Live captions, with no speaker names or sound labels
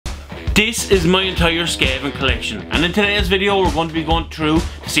This is my entire Skaven collection, and in today's video we're going to be going through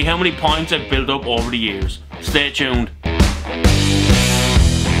to see how many points I've built up over the years. Stay tuned.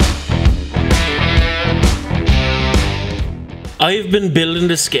 I've been building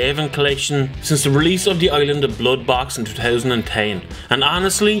the Skaven collection since the release of the Island of Blood box in 2010, and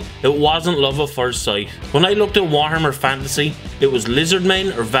honestly, it wasn't love at first sight. When I looked at Warhammer Fantasy, it was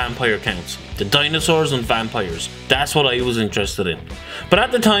lizardmen or vampire counts. The dinosaurs and vampires. That's what I was interested in. But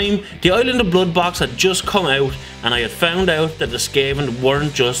at the time, the Island of Blood box had just come out, and I had found out that the Skaven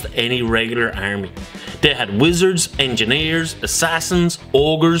weren't just any regular army. They had wizards, engineers, assassins,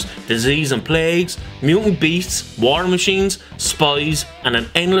 ogres, disease and plagues, mutant beasts, war machines, spies, and an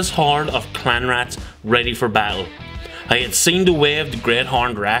endless horde of clan rats ready for battle. I had seen the way of the Great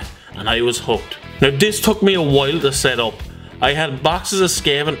Horned Rat, and I was hooked. Now this took me a while to set up. I had boxes of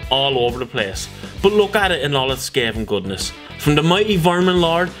Skaven all over the place, but look at it in all its Skaven goodness. From the mighty Vermin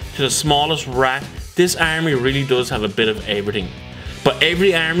Lord to the smallest rat, this army really does have a bit of everything. But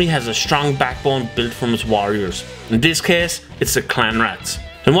every army has a strong backbone built from its warriors. In this case, it's the clan rats.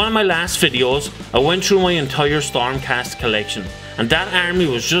 In one of my last videos, I went through my entire Stormcast collection, and that army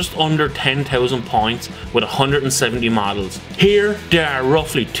was just under 10,000 points with 170 models. Here, there are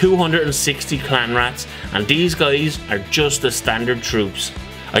roughly 260 clan rats, and these guys are just the standard troops.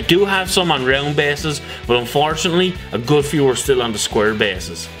 I do have some on round bases, but unfortunately, a good few are still on the square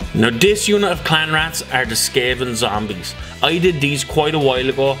bases. Now this unit of clan rats are the Skaven zombies. I did these quite a while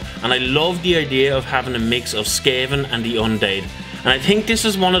ago, and I love the idea of having a mix of Skaven and the undead. And I think this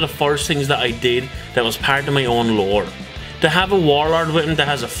is one of the first things that I did that was part of my own lore. To have a warlord with him that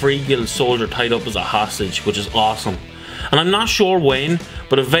has a free guild soldier tied up as a hostage, which is awesome. And I'm not sure when,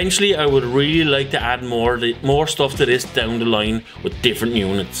 but eventually I would really like to add more stuff to this down the line with different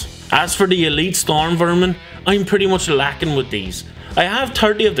units. As for the elite storm vermin, I'm pretty much lacking with these. I have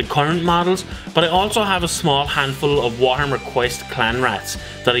 30 of the current models, but I also have a small handful of Warhammer Quest clan rats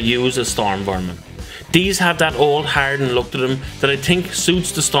that I use as storm vermin. These have that old hardened look to them that I think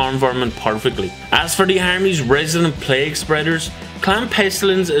suits the storm vermin perfectly. As for the army's resident plague spreaders, Clan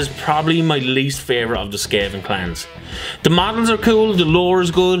Pestilence is probably my least favourite of the Skaven clans. The models are cool, the lore is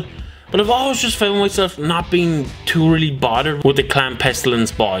good, but I've always just found myself not being too really bothered with the Clan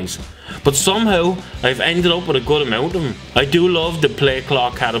Pestilence boys. But somehow, I've ended up with a good amount of them. I do love the Plague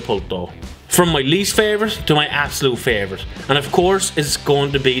Claw Catapult though. From my least favourite to my absolute favourite, and of course it's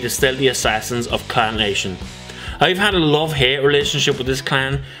going to be the Stealthy Assassins of Clan Nation. I've had a love-hate relationship with this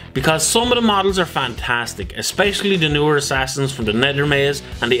clan because some of the models are fantastic, especially the newer assassins from the Nether Maze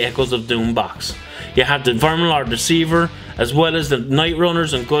and the Echoes of Doom box. You have the Vermin Lord Deceiver, as well as the Night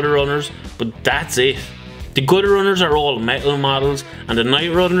Runners and Gutter Runners, but that's it. The Gutter Runners are all metal models, and the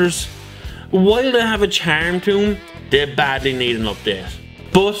Night Runners, while they have a charm to them, they badly need an update.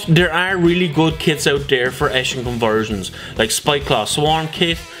 But there are really good kits out there for Eshin conversions, like Spikeclaw Swarm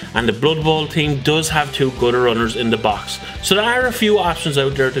kit, and the Blood Bowl team does have 2 Gutter Runners in the box, so there are a few options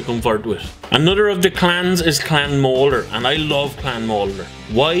out there to convert with. Another of the clans is Clan Molder, and I love Clan Molder.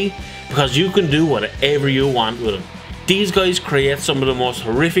 Why? Because you can do whatever you want with them. These guys create some of the most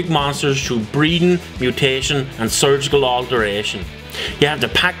horrific monsters through breeding, mutation, and surgical alteration. You have the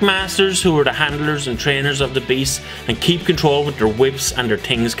Pack Masters, who are the handlers and trainers of the beasts and keep control with their whips and their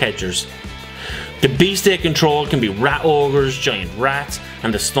things catchers. The beasts they control can be rat ogres, giant rats,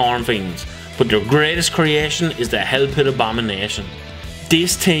 and the storm fiends, but their greatest creation is the Hell Pit Abomination.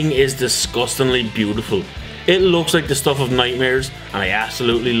 This thing is disgustingly beautiful. It looks like the stuff of nightmares, and I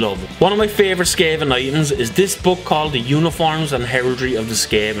absolutely love it. One of my favourite Skaven items is this book called The Uniforms and Heraldry of the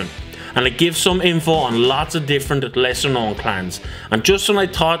Skaven, and it gives some info on lots of different lesser known clans. And just when I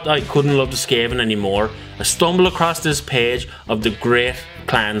thought I couldn't love the Skaven anymore, I stumbled across this page of the great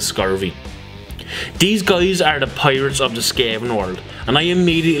clan Scurvy. These guys are the pirates of the Skaven world, and I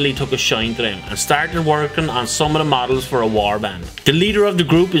immediately took a shine to them and started working on some of the models for a warband. The leader of the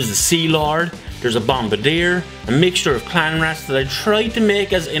group is the Sea Lord. There's a Bombardier, a mixture of clan rats that I tried to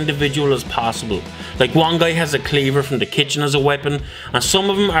make as individual as possible. Like one guy has a cleaver from the kitchen as a weapon, and some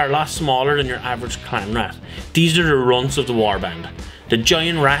of them are a lot smaller than your average clan rat. These are the runts of the warband. The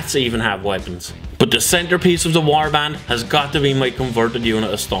giant rats even have weapons. But the centerpiece of the warband has got to be my converted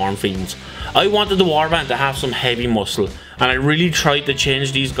unit of Storm Fiends. I wanted the warband to have some heavy muscle, and I really tried to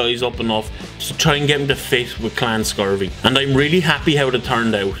change these guys up enough to try and get them to fit with Clan Scurvy. And I'm really happy how it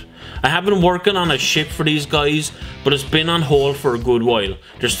turned out. I have been working on a ship for these guys, but it's been on hold for a good while.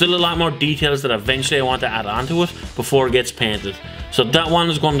 There's still a lot more details that eventually I want to add onto it before it gets painted, so that one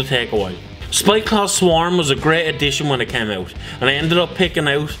is going to take a while. Spikeclaw Swarm was a great addition when it came out, and I ended up picking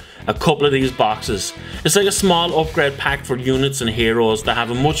out a couple of these boxes. It's like a small upgrade pack for units and heroes that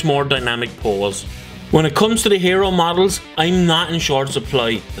have a much more dynamic pose. When it comes to the hero models, I'm not in short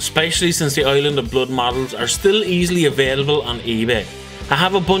supply, especially since the Island of Blood models are still easily available on eBay. I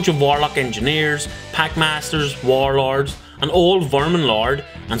have a bunch of Warlock Engineers, Packmasters, Warlords, an old Vermin Lord,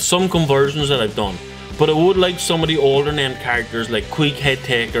 and some conversions that I've done, but I would like some of the older named characters like Queek Head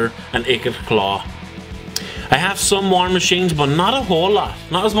Taker and Icked Claw. I have some War Machines, but not a whole lot,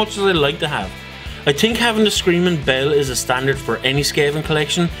 not as much as I'd like to have. I think having the Screaming Bell is a standard for any Skaven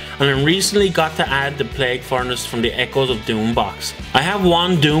collection, and I recently got to add the Plague Furnace from the Echoes of Doom box. I have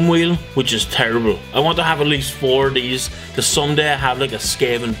one Doom Wheel, which is terrible. I want to have at least 4 of these to someday have like a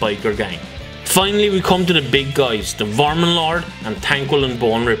Skaven biker gang. Finally, we come to the big guys, the Vermin Lord and Tankwell and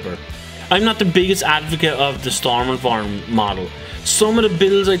Bone Ripper. I'm not the biggest advocate of the Stormvorm model. Some of the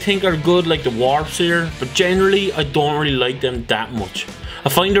builds I think are good, like the Warp Seer, but generally I don't really like them that much. I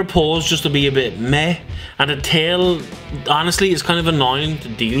find their pose just to be a bit meh, and the tail honestly is kind of annoying to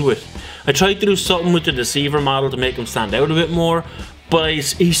deal with. I tried to do something with the Deceiver model to make him stand out a bit more, but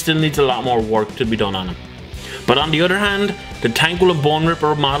he still needs a lot more work to be done on him. But on the other hand, the Tankwell and Bone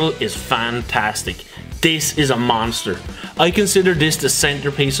Ripper model is fantastic. This is a monster. I consider this the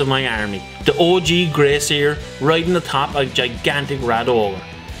centerpiece of my army. The OG Grey Seer riding atop a gigantic Rat Ogre.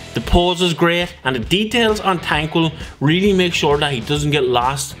 The pose is great, and the details on Tankwell really make sure that he doesn't get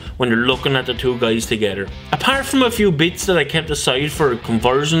lost when you're looking at the two guys together. Apart from a few bits that I kept aside for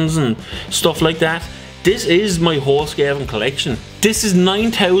conversions and stuff like that, this is my whole Skaven collection. This is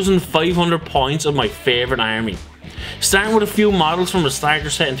 9,500 points of my favourite army. Starting with a few models from a starter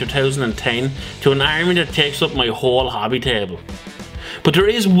set in 2010 to an army that takes up my whole hobby table. But there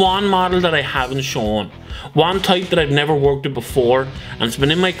is one model that I haven't shown, one type that I've never worked with before, and it's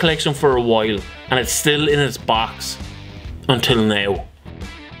been in my collection for a while, and it's still in its box until now.